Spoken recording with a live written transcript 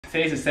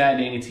today's a sad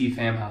day in the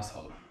TFAM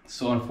household.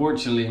 So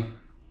unfortunately,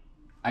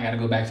 I gotta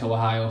go back to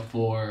Ohio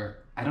for,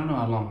 I don't know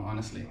how long,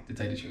 honestly, to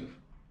tell you the truth.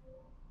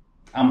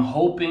 I'm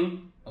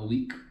hoping a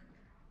week,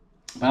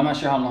 but I'm not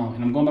sure how long,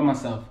 and I'm going by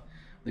myself.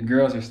 The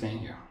girls are staying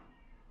here.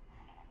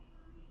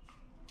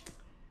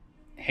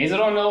 Hazel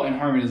don't know, and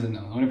Harmony doesn't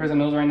know. The only person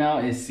that knows right now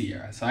is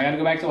Sierra. So I gotta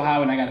go back to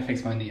Ohio, and I gotta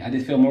fix my knee. I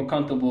just feel more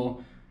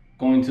comfortable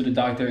going to the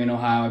doctor in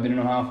Ohio. I've been in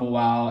Ohio for a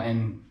while,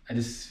 and I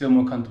just feel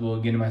more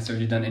comfortable getting my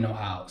surgery done in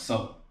Ohio.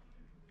 So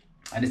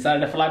I decided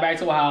to fly back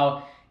to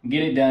Ohio,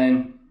 get it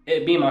done.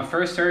 It being my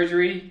first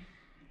surgery,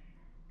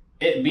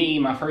 it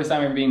being my first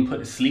time ever being put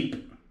to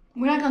sleep.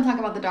 We're not gonna talk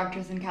about the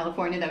doctors in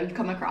California that we've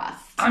come across.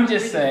 I'm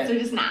just saying. They're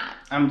just not.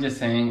 I'm just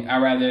saying.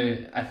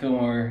 I feel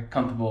more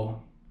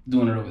comfortable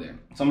doing it over there.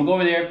 So I'm gonna go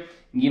over there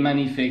and get my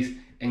knee fixed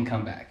and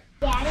come back.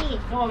 Daddy.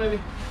 Come on, baby.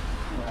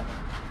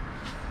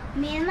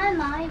 Me and my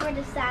mommy were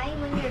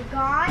deciding when you're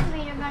gone,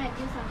 we are gonna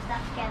do some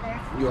stuff together.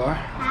 You are?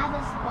 Have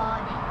a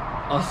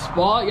spa day. A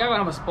spa? Y'all gonna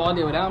have a spa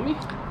day without me?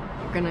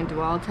 We're gonna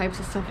do all types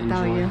of stuff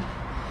without Enjoy. you.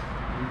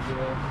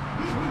 Enjoy.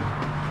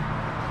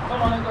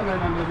 Come on, let's go,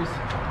 my babies.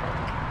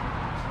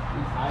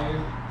 You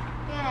tired?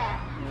 Yeah.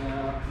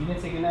 Yeah. You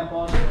didn't take a nap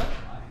all day?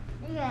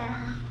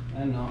 Yeah.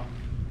 I know.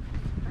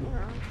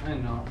 I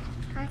know.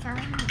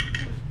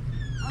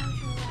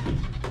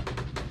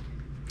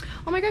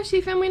 Oh my gosh,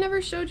 TFAM, we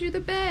never showed you the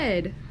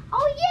bed.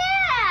 Oh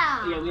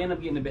yeah! Yeah, we end up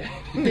getting the bed.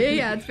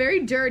 Yeah, it's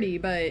very dirty,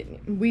 but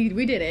we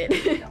did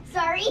it.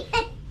 Sorry.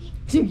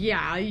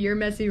 Yeah, your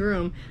messy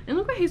room. And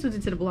look what Hazel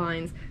did to the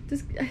blinds.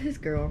 This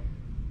girl.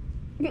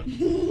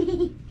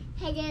 Hey,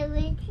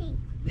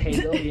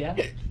 Hazel, yeah?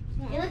 it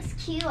looks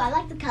cute. I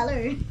like the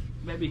color.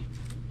 Baby,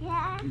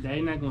 Yeah.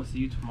 Daddy not gonna see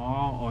you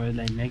tomorrow or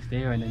like next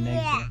day or the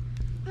next day.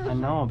 I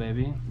know,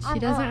 baby. She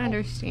doesn't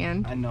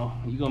understand. I know.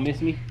 You gonna miss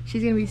me?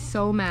 She's gonna be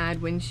so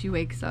mad when she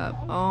wakes up.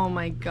 Oh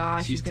my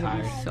gosh, she's gonna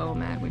tired. be so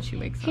mad when she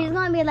wakes She's up.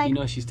 gonna be like, You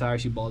know she's tired.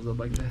 She balls up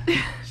like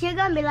that. she's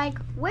gonna be like,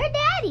 where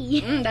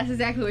daddy? That's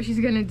exactly what she's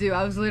gonna do.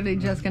 I was literally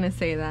just gonna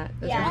say that.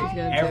 That's Yeah. what she's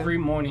gonna Every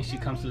morning she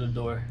comes to the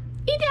door.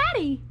 do. Eat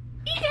daddy!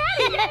 Eat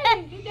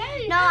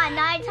daddy! No, at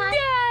nighttime.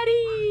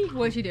 Daddy!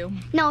 What'd she do?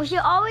 No, she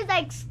always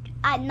like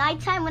at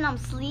nighttime when I'm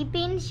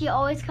sleeping. She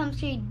always comes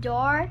to your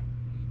door.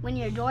 When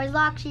your door's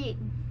locked, she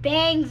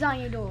bangs on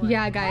your door.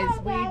 Yeah, guys,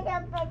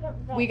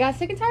 we got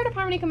sick and tired of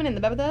Harmony coming in the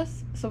bed with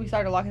us, so we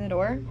started locking the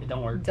door. It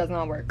don't work. It does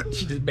not work.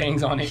 She just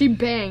bangs on it. She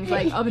bangs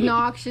like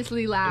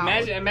obnoxiously loud.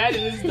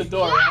 Imagine this is the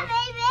door, Yeah, right?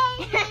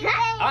 baby.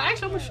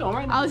 Actually, I'm gonna show 'em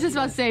right now. I was just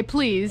about to say,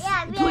 please,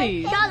 Yeah, baby.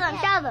 please. Show them,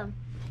 show them.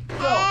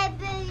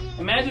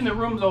 So, imagine the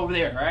room's over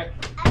there, right?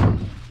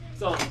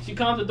 So she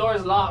comes, the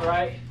door's locked,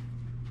 right?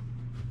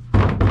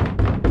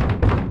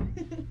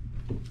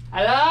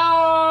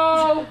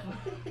 Hello?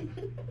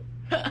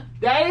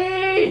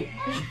 Daddy!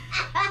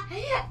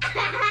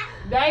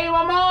 Daddy,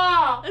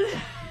 mama!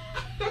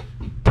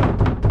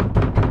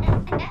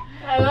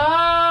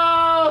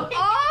 Hello?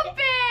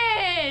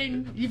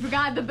 Open! You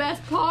forgot the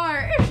best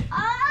part.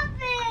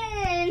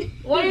 Open!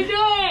 What are you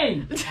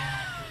doing?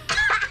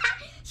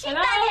 She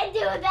Hello? doesn't do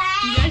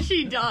that! Yes,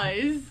 she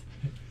does.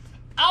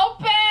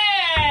 Open!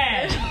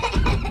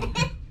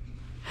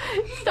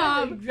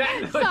 Stop.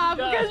 Exactly what Stop,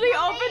 she does. because we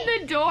opened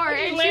the door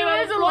and she laying on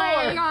was the floor.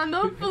 laying on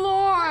the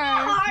floor.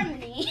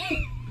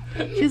 Harmony.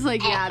 She's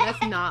like, yeah,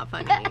 that's not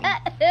funny.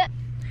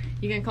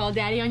 You gonna call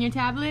daddy on your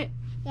tablet?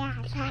 Yeah,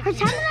 her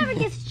tablet never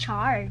gets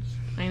charged.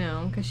 I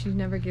know, because she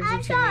never gives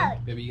it to me.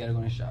 Baby, you gotta go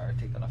in the shower.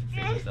 Take that off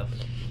your face and stuff.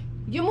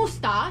 Your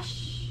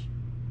mustache.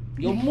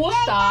 Your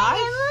mustache?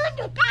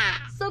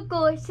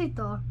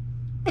 Socorcito.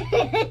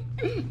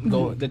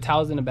 Go. The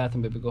towel's in the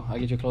bathroom, baby. Go. I'll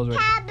get your clothes ready.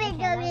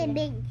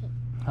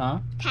 Huh?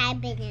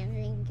 Bye,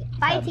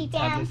 Tab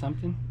T-Fam. it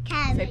something?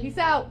 Say peace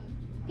out.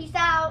 Peace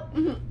out.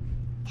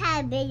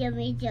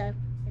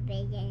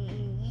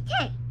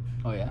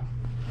 Oh, yeah.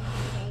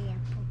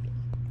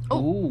 Oh.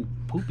 Ooh,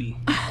 poopy.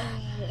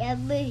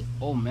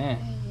 Oh, man.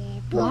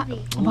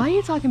 Why are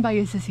you talking about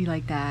your sissy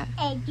like that?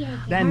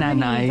 That not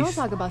Harmony, Don't nice.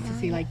 talk about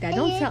sissy like that.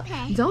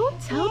 Don't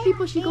tell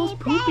people she goes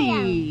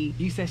poopy.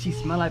 You said she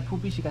smell like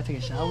poopy. She gotta take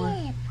a shower.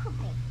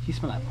 She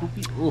smell like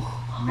poopy. Ooh,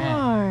 man.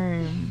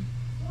 Harm.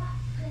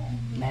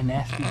 That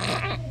nasty.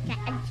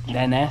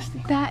 That nasty.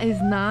 That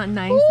is not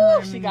nice. Ooh,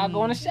 Harmony. she gotta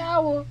go in the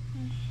shower.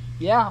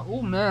 Yeah.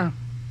 Ooh, man.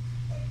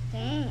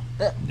 Bleh.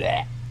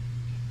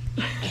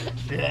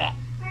 Bleh.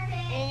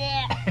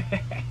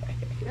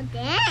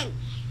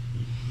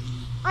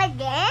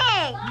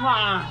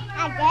 Mwah.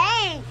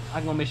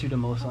 I'm gonna miss you the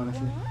most,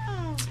 honestly.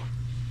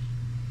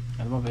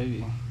 That's my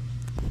baby.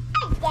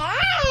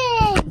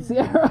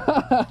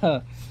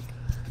 Sarah,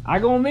 I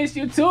gonna miss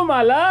you too,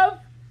 my love.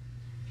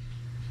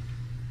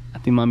 I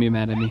think mommy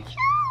mad at me.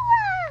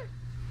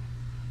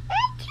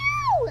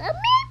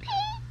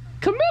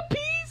 Come here,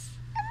 peace.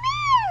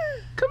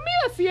 Come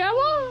here,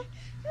 Sierra.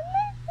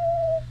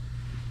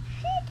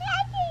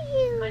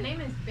 My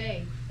name is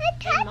Bae.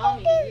 And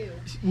mommy is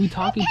you. We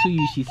talking to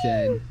you, she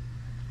said.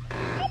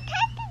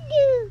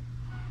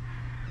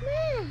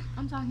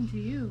 I'm talking to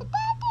you.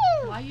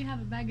 Why you have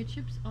a bag of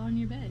chips on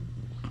your bed?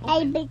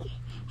 Hey, big.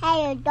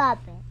 Hey, stop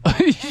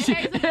it. Hazel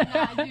did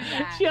not do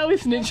that. She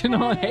always snitching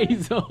on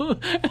Hazel.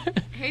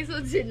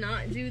 Hazel did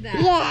not do that.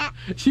 Yeah.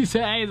 She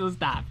said, Hazel,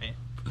 stop it.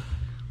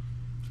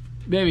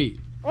 Baby,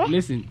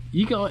 listen,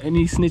 you can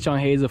only snitch on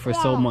Hazel for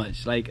so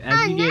much. Like,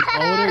 as you get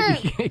older,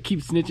 you can't keep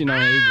snitching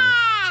on Hazel.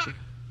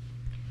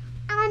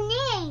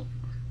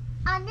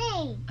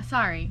 Honey.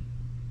 Sorry.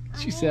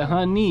 She said,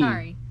 honey.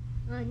 Sorry.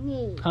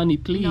 Honey,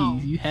 please, No,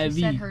 you heavy.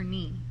 she said her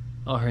knee.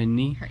 Oh, her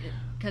knee?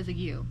 Because of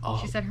you. Oh,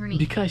 She said her knee.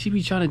 Because she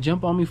be trying to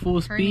jump on me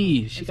full Her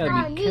knee. speed. She It's gotta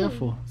her be knee.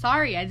 careful.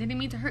 Sorry, I didn't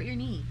mean to hurt your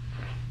knee.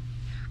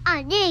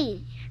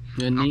 Honey.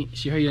 Your knee?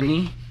 She hurt your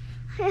knee?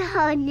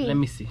 Honey. Let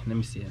me see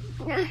it.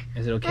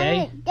 Is it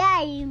okay?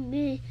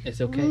 Daddy.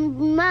 It's okay?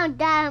 Mama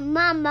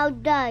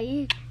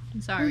died.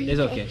 I'm sorry. It's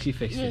okay. She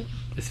fixed it.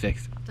 It's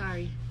fixed.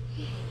 Sorry.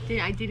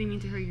 I didn't mean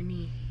to hurt your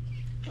knee.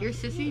 Your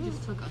sissy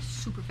just took a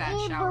super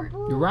fast shower.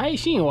 You're right?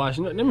 She ain't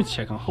washing it. Let me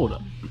check on. Hold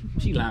up.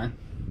 She lying.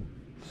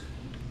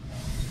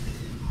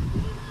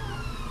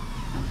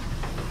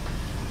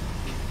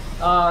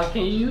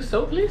 Can you use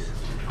soap, please?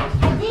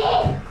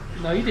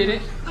 No, you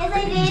didn't. Yes,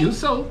 I did. Use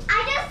soap.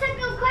 I just took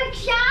a quick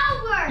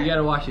shower. You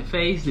gotta wash your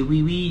face, the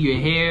wee wee, your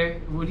hair.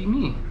 What do you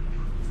mean?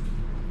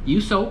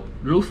 Use soap,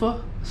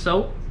 loofah,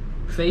 soap,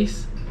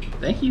 face.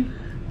 Thank you.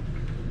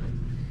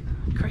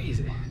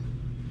 Crazy.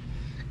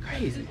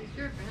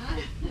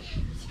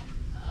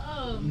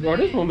 Oh, Bro,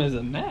 this room is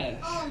a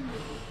mess.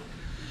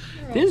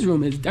 This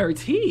room is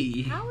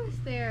dirty. How is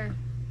there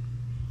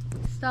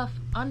stuff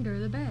under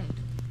the bed?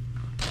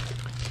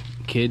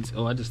 Kids,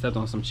 oh, I just stepped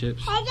on some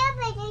chips.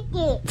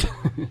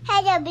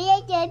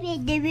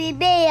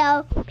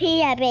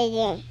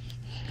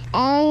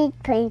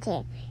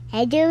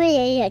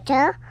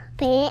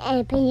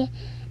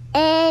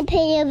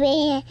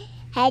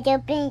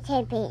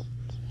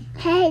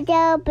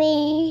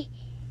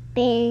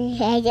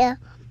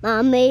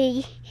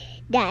 Mommy,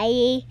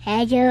 Daddy,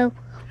 hello,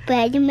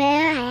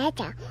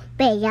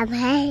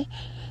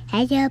 baby,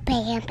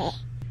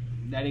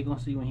 Daddy gonna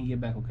see you when he get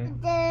back, okay?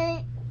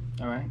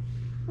 All right.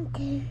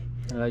 Okay.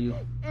 I love you.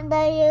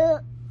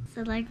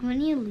 So like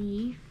when you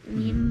leave,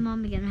 me and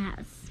Mom are gonna have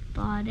a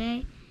spa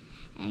day,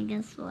 and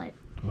guess what?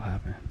 What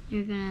happened?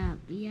 You're gonna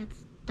be at the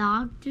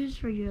doctor's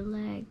for your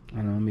leg.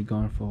 I know I'm be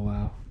gone for a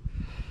while.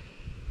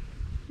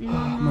 Me and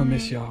I'm Mom gonna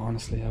miss y'all,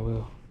 honestly, I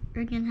will.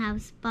 We're gonna have a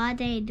spa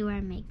day, do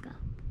our makeup.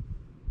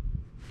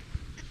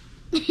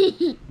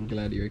 I'm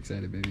glad you're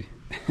excited, baby.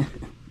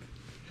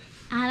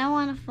 I don't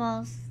want to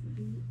fall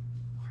asleep.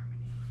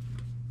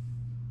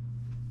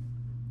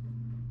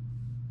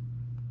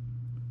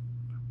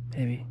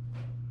 Baby,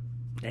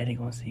 Daddy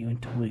gonna see you in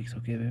 2 weeks,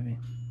 okay, baby?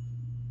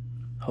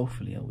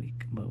 Hopefully a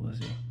week, but we'll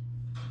see.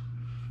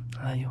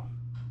 I love you.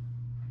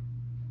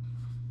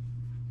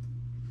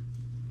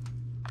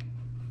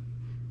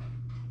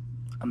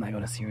 I'm not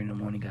gonna see her in the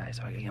morning, guys,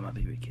 so I gotta get my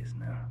baby kiss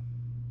now.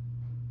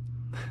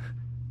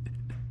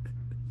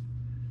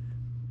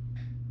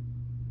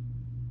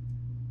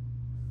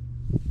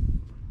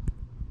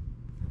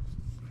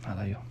 I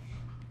love you.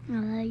 I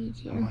love you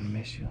too. I'm gonna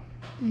miss you.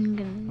 I'm I'm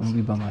gonna gonna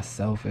be by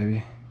myself,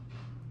 baby.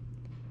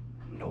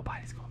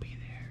 Nobody's gonna be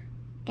there.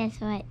 Guess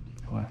what?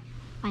 What?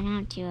 Why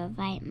don't you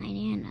invite my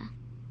Nana?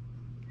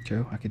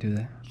 True, I could do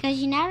that. Because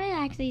she never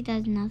actually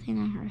does nothing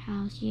at her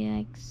house. She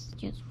likes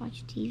just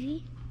watch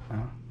TV.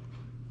 Oh,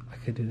 I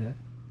could do that.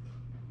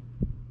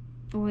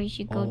 Or we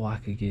should go. Oh, I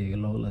could get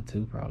Lola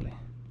too, probably.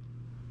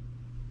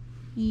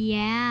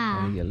 Yeah.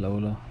 I could get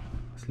Lola.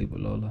 Sleep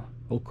with Lola.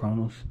 Oh,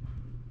 Kronos.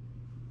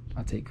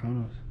 I'll take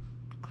Kronos.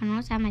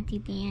 Kronos at my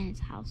TP in his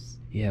house.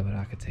 Yeah, but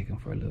I could take him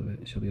for a little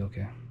bit. She'll be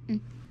okay.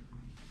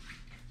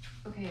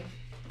 Okay.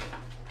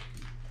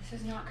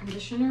 This is not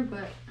conditioner,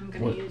 but I'm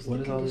gonna use what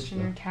the is all this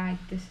conditioner tag.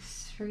 This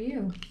is for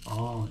you.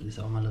 Oh, this is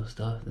all my little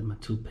stuff. Then my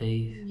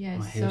toothpaste. Yes.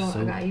 My hair So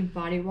soap. I got you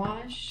body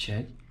wash.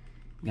 Check.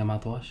 You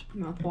got mouthwash?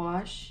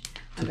 Mouthwash.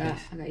 I got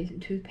you some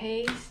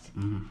toothpaste.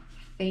 Mm-hmm.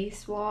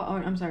 Face wash. Oh,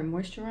 I'm sorry,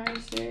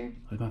 moisturizer.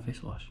 Where's my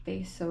face wash?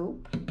 Face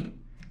soap.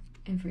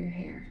 And for your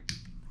hair.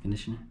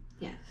 Conditioner?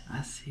 Yes.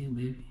 I see you,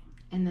 baby.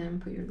 And then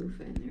put your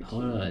loofah in there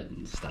Hold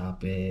on.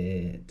 Stop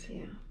it.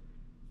 Yeah.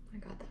 I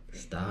got that for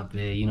you. Stop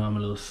it. You know I'm a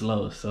little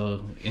slow,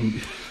 so...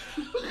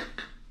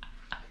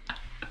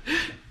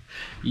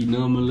 You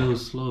know I'm a little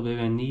slow,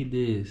 baby. I need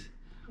this.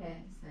 Yes.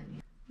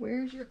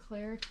 Where's your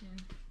Claritin?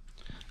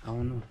 I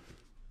don't know.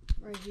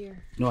 Right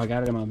here. No, I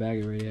got it in my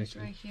bag already,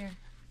 actually. Right here.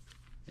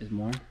 It's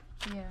more?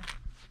 Yeah.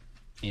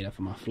 Yeah,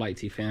 for my flight,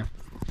 TFAM.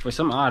 For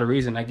some odd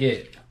reason, I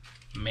get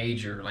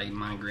major, like,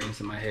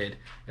 migraines in my head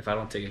if I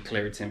don't take a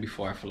Claritin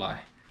before I fly.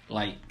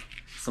 Like,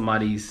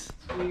 somebody's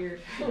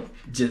Weird.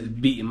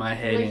 just beating my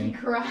head Like in. you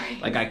cry.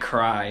 Like I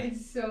cry.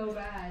 It's so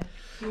bad.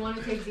 Do you want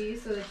to take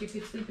these so that you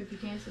could sleep if you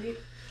can't sleep?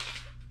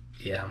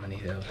 Yeah, I'm gonna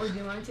need those. Or do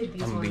you want to take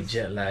these I'm gonna be ones?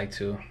 jet lagged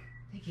too.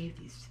 They gave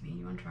these to me.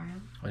 You want to try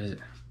them? What is it?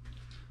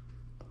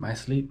 My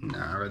sleep?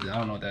 Nah, I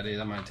don't know what that is.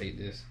 I might take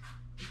this.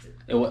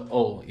 It was,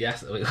 oh,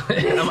 yes.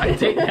 I might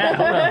take that.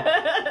 Hold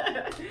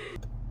on.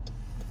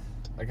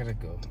 I gotta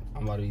go.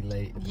 I'm about to be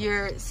late.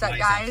 You're set,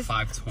 Flight's guys.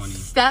 at 5:20.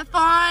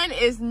 Stefan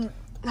is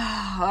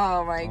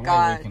Oh my I'm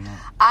God. waking up.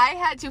 I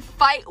had to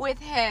fight with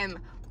him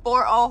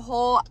for a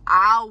whole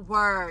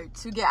hour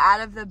to get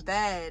out of the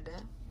bed.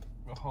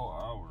 A whole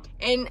hour.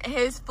 And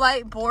his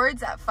flight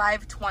boards at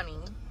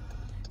 5:20.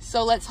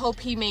 So let's hope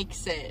he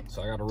makes it.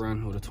 So I gotta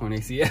run with a torn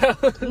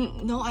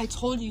ACL. No, I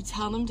told you,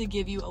 tell them to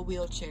give you a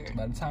wheelchair.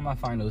 By the time I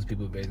find those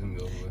people, baby, I'm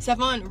over with.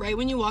 Stefan, right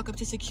when you walk up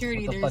to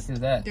security, What the fuck is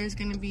that? there's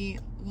gonna be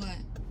what?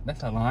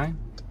 That's a line?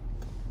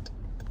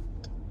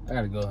 I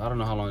gotta go. I don't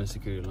know how long the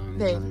security line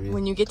is gonna be.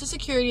 When you get to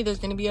security, there's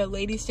gonna be a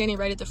lady standing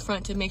right at the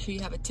front to make sure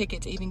you have a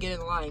ticket to even get in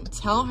the line.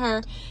 Tell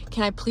her,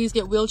 can I please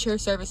get wheelchair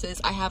services?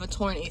 I have a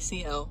torn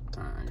ACL.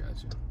 Alright, I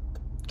got you.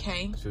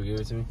 Okay? She'll give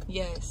it to me?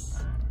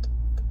 Yes.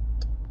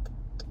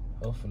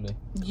 Hopefully.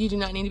 You do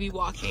not need to be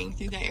walking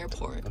through the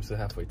airport. I'm still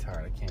halfway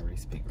tired. I can't really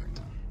speak right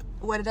now.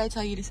 What did I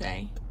tell you to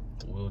say?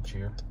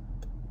 Wheelchair.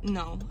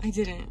 No, I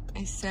didn't.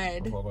 I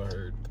said, That's all I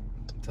heard.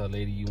 Tell a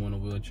lady you want a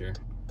wheelchair.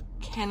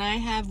 can I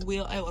have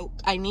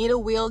I need a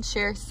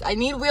wheelchair. I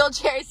need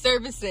wheelchair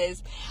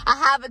services. I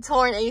have a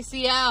torn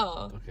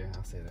ACL. Okay,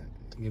 I'll say that.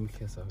 Give me a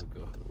kiss, I will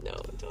go. No,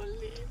 don't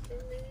leave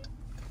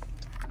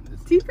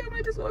me. TFAM,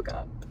 I just woke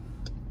up.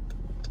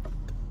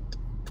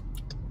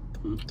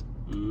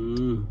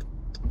 Mm.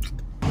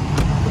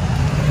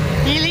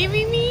 You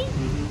leaving me?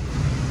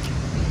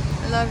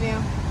 I love you.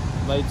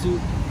 Like too.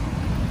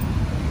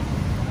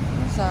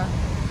 What's up?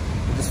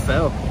 It just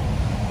fell.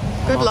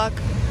 Good luck.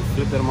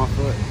 Flipped it on my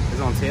foot.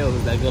 It's on tail.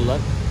 Is that good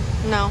luck?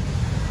 No,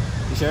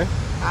 You sure?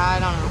 I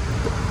don't know.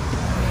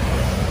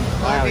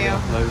 Love you.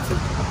 Love you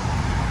too.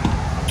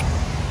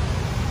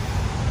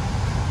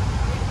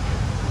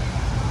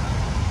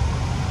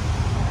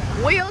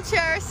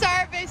 Wheelchair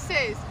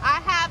services.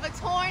 I have a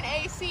torn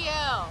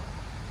ACL.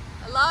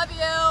 I love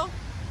you.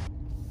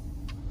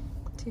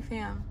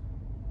 TFAM.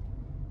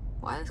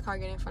 Why does this car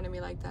get in front of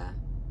me like that?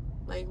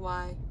 Like,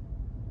 why?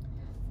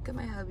 Look at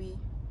my hubby.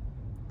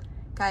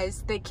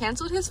 Guys, they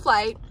canceled his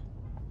flight.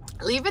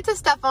 Leave it to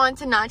Stefan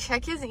to not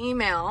check his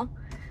email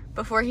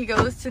before he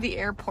goes to the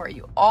airport.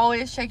 You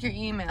always check your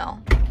email.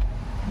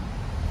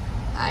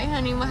 Hi,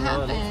 honey. What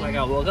happened? It looks like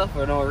I woke up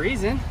for no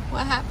reason.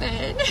 What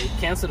happened? They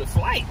canceled the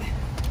flight.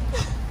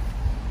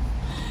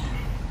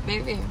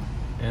 Baby,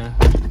 Yeah.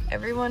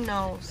 everyone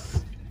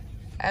knows.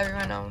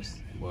 Everyone knows.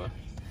 What?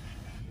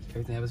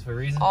 Everything happens for a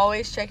reason?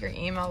 Always check your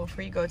email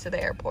before you go to the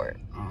airport.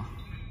 Oh.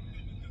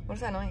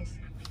 What's that noise?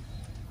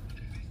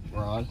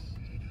 Rod.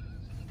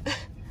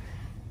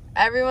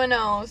 Everyone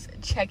knows.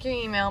 Check your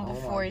email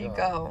before you God.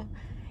 go.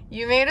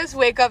 You made us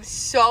wake up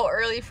so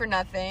early for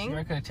nothing.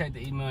 I could have checked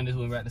the email and just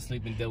went back to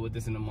sleep and dealt with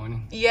this in the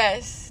morning.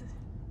 Yes.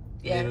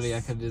 Yes. Literally, I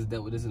could have just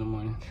dealt with this in the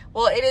morning.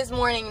 Well, it is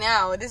morning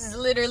now. This is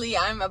literally,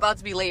 I'm about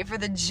to be late for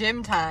the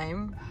gym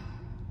time.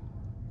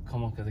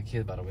 Come on, because the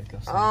kid's about to wake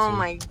up soon. Oh too.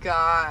 my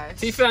gosh.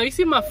 T-Fam, you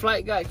see my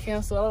flight got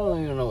canceled? I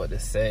don't even know what to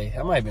say.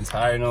 I might have been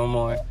tired no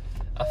more.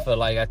 I feel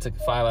like I took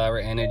 5-hour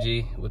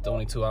energy with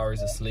only 2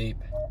 hours of sleep.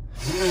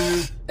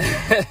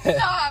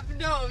 Stop,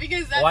 no,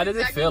 because that's Why does it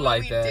exactly feel what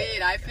like we that?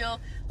 did. I feel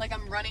like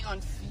I'm running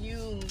on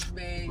fumes,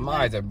 babe.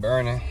 My eyes are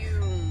burning.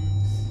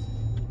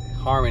 Fumes.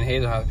 Harm and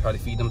Hazel have to try to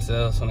feed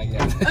themselves when I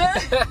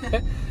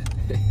get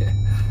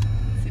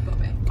Sleep,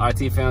 babe. Alright,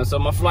 T-Fam, so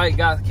my flight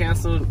got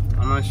canceled.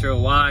 I'm not sure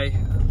why.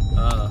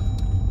 I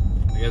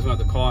guess we'll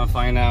have to call and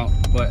find out.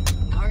 But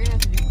Now we're gonna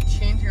have to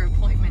change your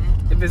appointment.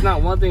 if it's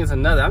not one thing, it's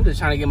another. I'm just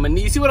trying to get my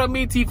knee. See what I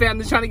mean, T-Fam? I'm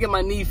just trying to get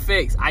my knee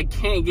fixed. I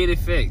can't get it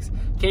fixed.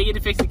 Can't get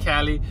it fixed in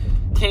Cali.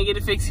 Can't get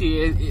it fixed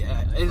here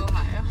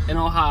Ohio. in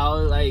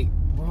Ohio. Like,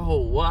 bro,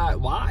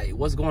 why?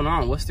 What's going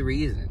on? What's the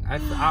reason? I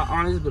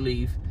honestly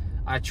believe,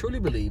 I truly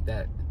believe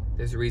that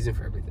there's a reason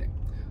for everything.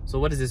 So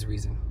what is this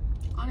reason?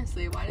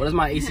 Honestly, why? What is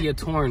my ACL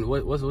torn?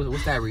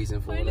 What's that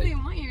reason for? Why do Like, they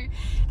want your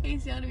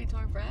ACL to be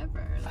torn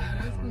forever? Like,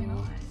 what's going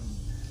on?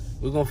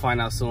 we're gonna find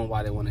out soon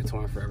why they want it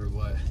torn forever,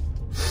 but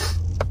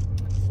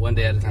one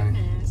day at a time.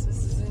 Goodness,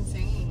 this is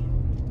insane.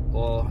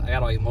 Well, I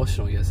got all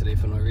emotional yesterday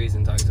for no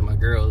reason talking to my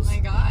girls. Oh my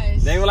gosh.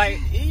 They were like,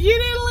 "You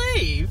didn't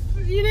leave.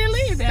 You didn't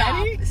leave,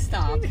 Daddy."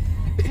 Stop.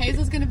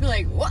 Hazel's gonna be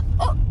like, what?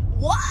 Oh,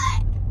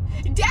 what?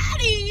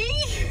 Daddy!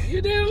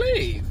 You didn't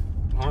leave.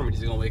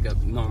 Harmony's gonna wake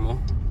up normal.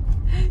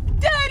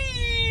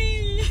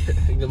 Daddy!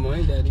 Good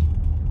morning, Daddy.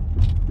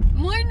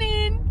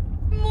 Morning.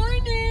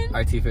 Morning. All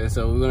right, T-Fam,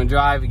 so we're gonna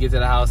drive, we get to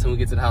the house, and when we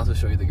get to the house, we'll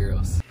show you the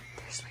girls.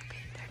 They're sleeping.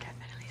 They're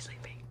definitely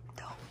sleeping.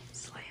 Don't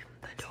slam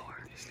the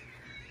door.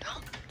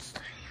 Don't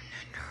slam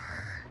the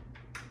door.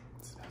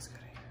 Smells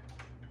good in here.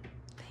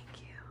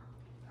 Thank you.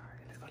 All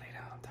right, let's go lay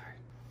down. I'm tired.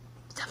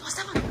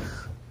 Stefan.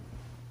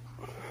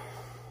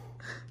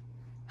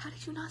 How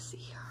did you not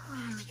see her?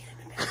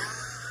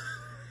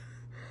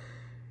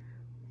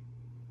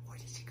 Where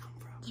did she come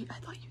from? I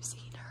thought you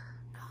seen her.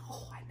 No,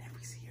 I never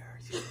see her.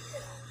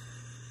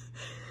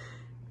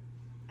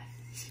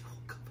 She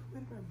woke up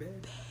in her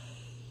bed.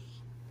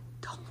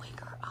 Don't wake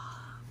her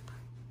up.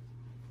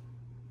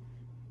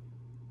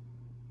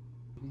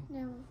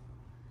 No.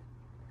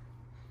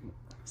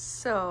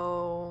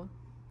 So,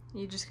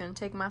 you just gonna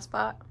take my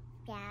spot?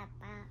 Yeah,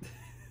 but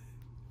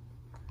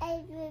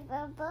I did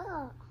a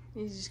ball.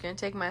 He's just gonna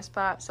take my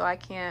spot, so I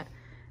can't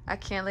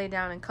lay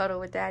down and cuddle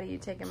with Daddy. You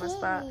taking my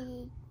spot.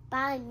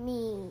 Bite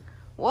me.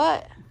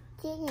 What?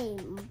 Kitty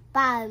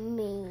bite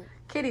me.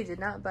 Kitty did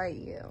not bite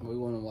you. What do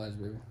you want to watch,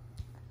 baby?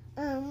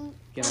 Can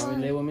I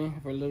relay with me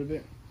for a little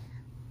bit?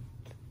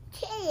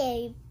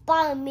 Kitty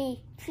bite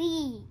me,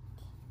 please.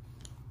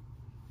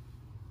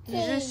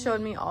 You just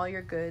showed me all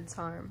your goods,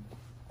 Harm.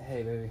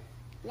 Hey, baby.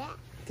 Yeah.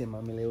 Can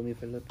mommy lay with me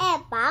for a little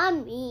bit?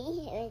 Bite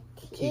me,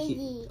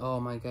 kitty. Oh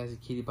my gosh,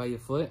 did Kitty bite your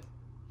foot?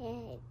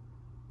 Bite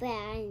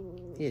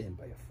me. He didn't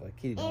bite your foot.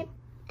 Kitty don't.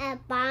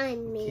 Bite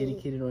me.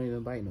 Kitty don't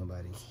even bite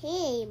nobody.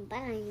 Kitty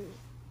bite me.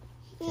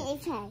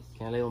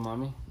 Can I lay with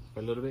mommy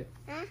for a little bit?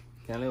 Huh?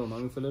 Can I lay with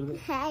mommy for a little bit?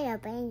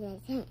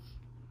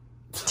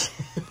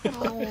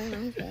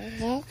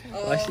 Oh,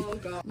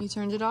 God. You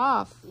turned it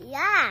off.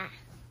 Yeah.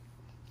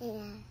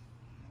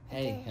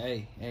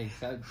 Hey,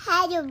 stop.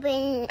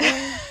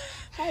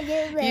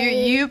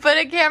 You put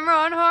a camera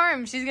on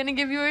Harm. She's gonna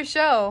give you a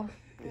show.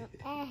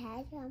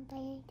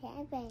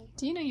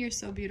 Do you know you're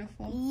so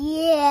beautiful?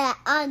 Yeah,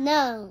 I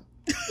know.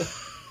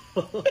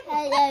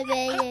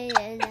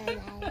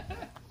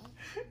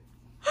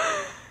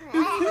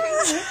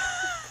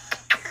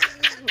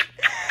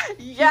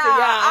 Yeah,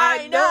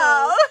 I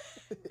know.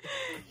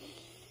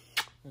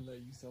 I love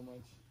you so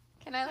much.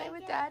 Can I lay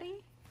with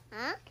Daddy?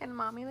 Huh? Can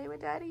Mommy lay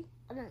with Daddy?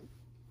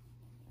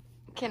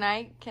 Can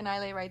I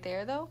lay right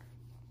there though?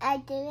 I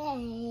do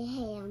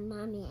it,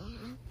 mommy.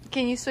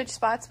 Can you switch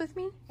spots with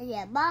me?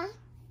 Yeah, bye.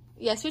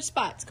 Yeah, switch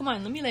spots. Come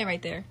on, let me lay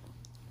right there.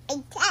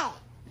 Oh,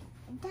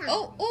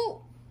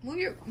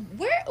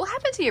 what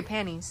happened to your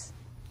panties?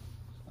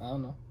 I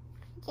don't know.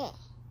 Yeah.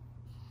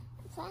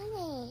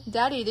 Funny.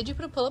 Daddy, did you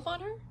put a pull-up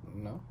on her?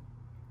 No.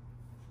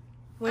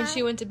 When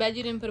she went to bed,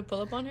 you didn't put a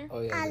pull-up on her?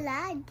 Oh, yeah. I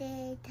like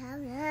it.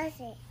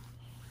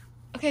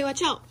 Okay,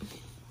 watch out.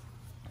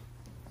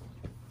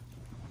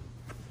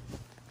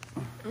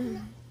 No.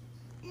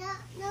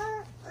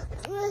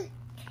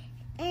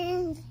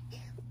 And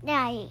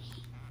Daddy.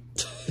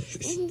 You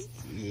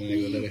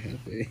wanna go let it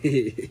happen?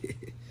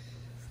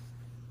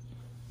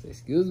 Say,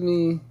 excuse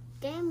me.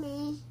 Give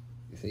me.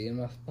 You say in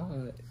my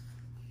spot.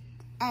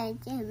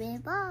 Give me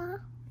ball.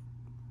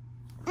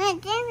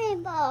 Give me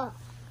ball.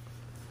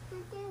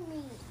 Give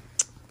me.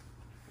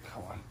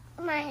 Come on.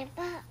 My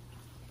ball.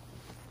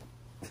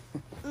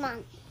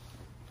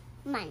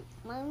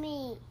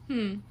 Mommy.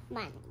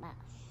 My ball.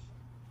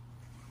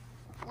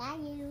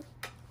 Love you.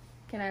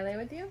 Can I lay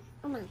with you?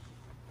 Come on.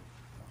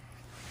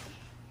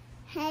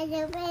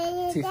 TFAM, I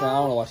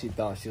don't know why she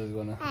thought she was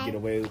gonna get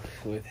away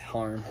with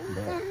harm.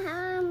 But...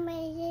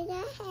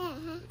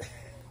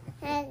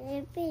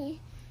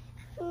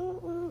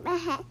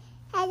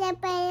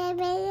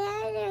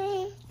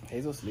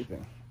 Hazel's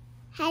sleeping.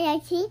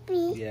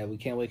 Yeah, we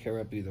can't wake her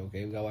up either,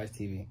 okay? We gotta watch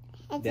TV.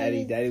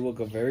 Daddy woke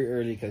up very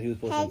early because he was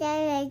supposed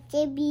to...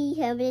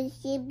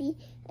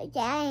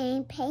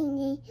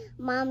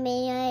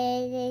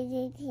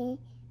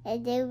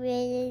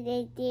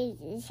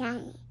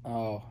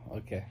 Oh,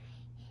 okay.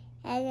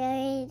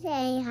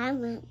 Okay,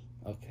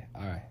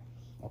 alright.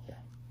 Okay.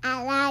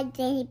 I like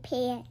the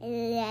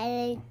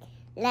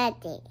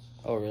latte.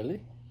 Oh,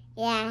 really?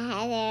 Yeah,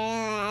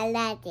 I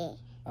like it.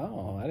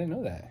 Oh, I didn't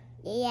know that.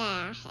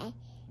 Yeah,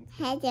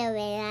 I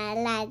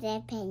like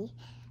the penny.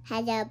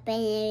 Had a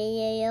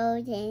penny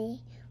using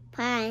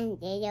pond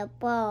in the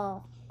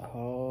ball.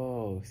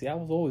 Oh, see, I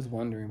was always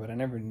wondering, but I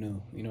never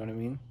knew. You know what I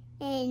mean?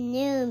 A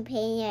new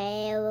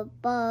penny a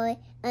ball,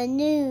 a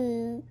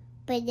new,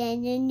 but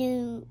then a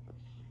new.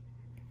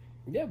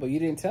 Yeah, but you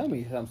didn't tell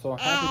me. I'm so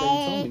happy that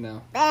you told me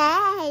now.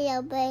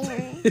 I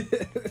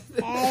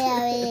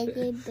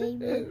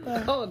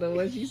don't know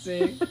what she's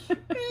saying.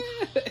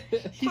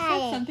 She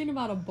said something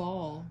about a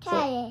ball.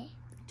 Try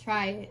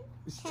it.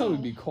 She told me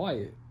to be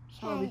quiet.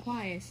 Oh, be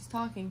quiet. She's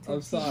talking to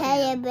I'm sorry.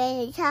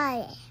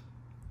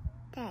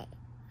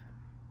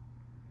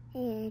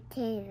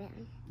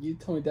 You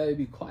told me Daddy to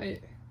be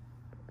quiet.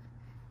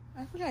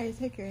 I forgot to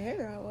take your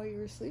hair out while you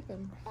were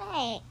sleeping.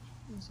 I'm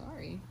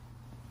sorry.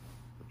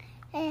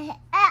 Hey.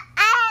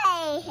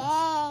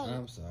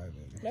 I'm sorry,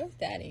 baby. No,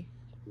 Daddy.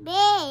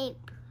 Babe.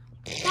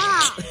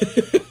 Stop.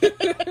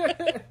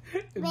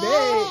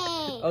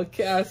 Babe.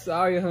 Okay, I'm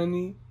sorry,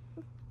 honey.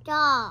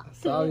 Stop.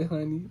 Sorry,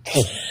 honey.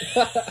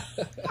 Tired.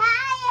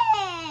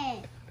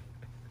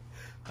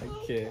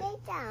 Okay.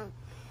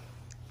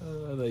 Oh,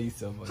 I love you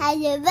so much.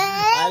 Babe.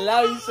 I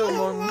love you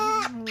so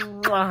much.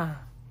 Mwah.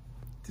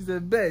 She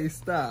said, babe,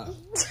 stop.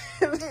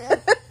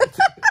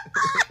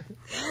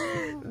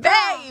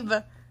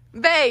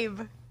 Babe.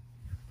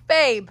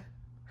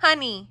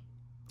 Honey.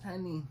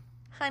 Honey.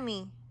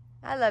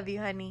 I love you,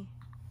 honey.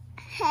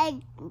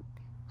 Hey,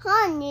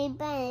 honey,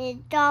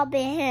 baby, stop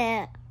it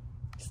here.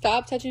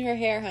 Stop touching her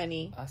hair,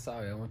 honey. I'm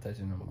sorry, I won't touch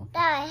it no more.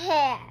 Stop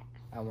hair.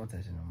 I won't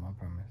touch it no more, I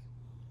promise.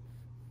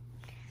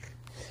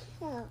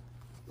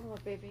 Oh,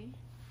 baby.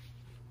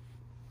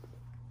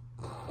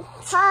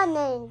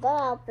 Honey,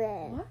 stop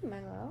it. What, my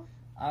love?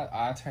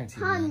 I'll turn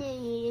TV on.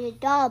 Honey,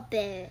 stop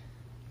it.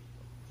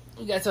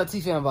 You got your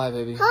TFAM vibe,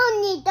 baby.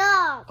 Honey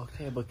dog.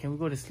 Okay, but can we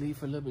go to sleep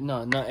for a little bit?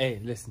 No, hey,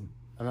 listen.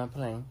 I'm not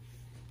playing.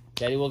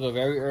 Daddy woke up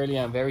very early.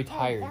 I'm very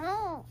tired.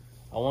 No.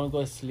 I want to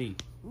go to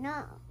sleep.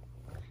 No.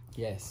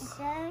 Yes.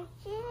 Don't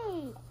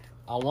sleep.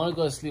 I want to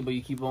go to sleep, but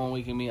you keep on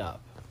waking me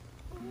up.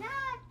 No.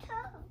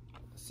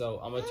 So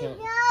I'm gonna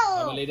No.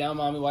 I'm gonna lay down,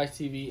 mommy, watch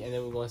TV, and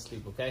then we're going to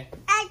sleep. Okay?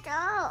 I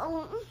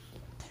don't.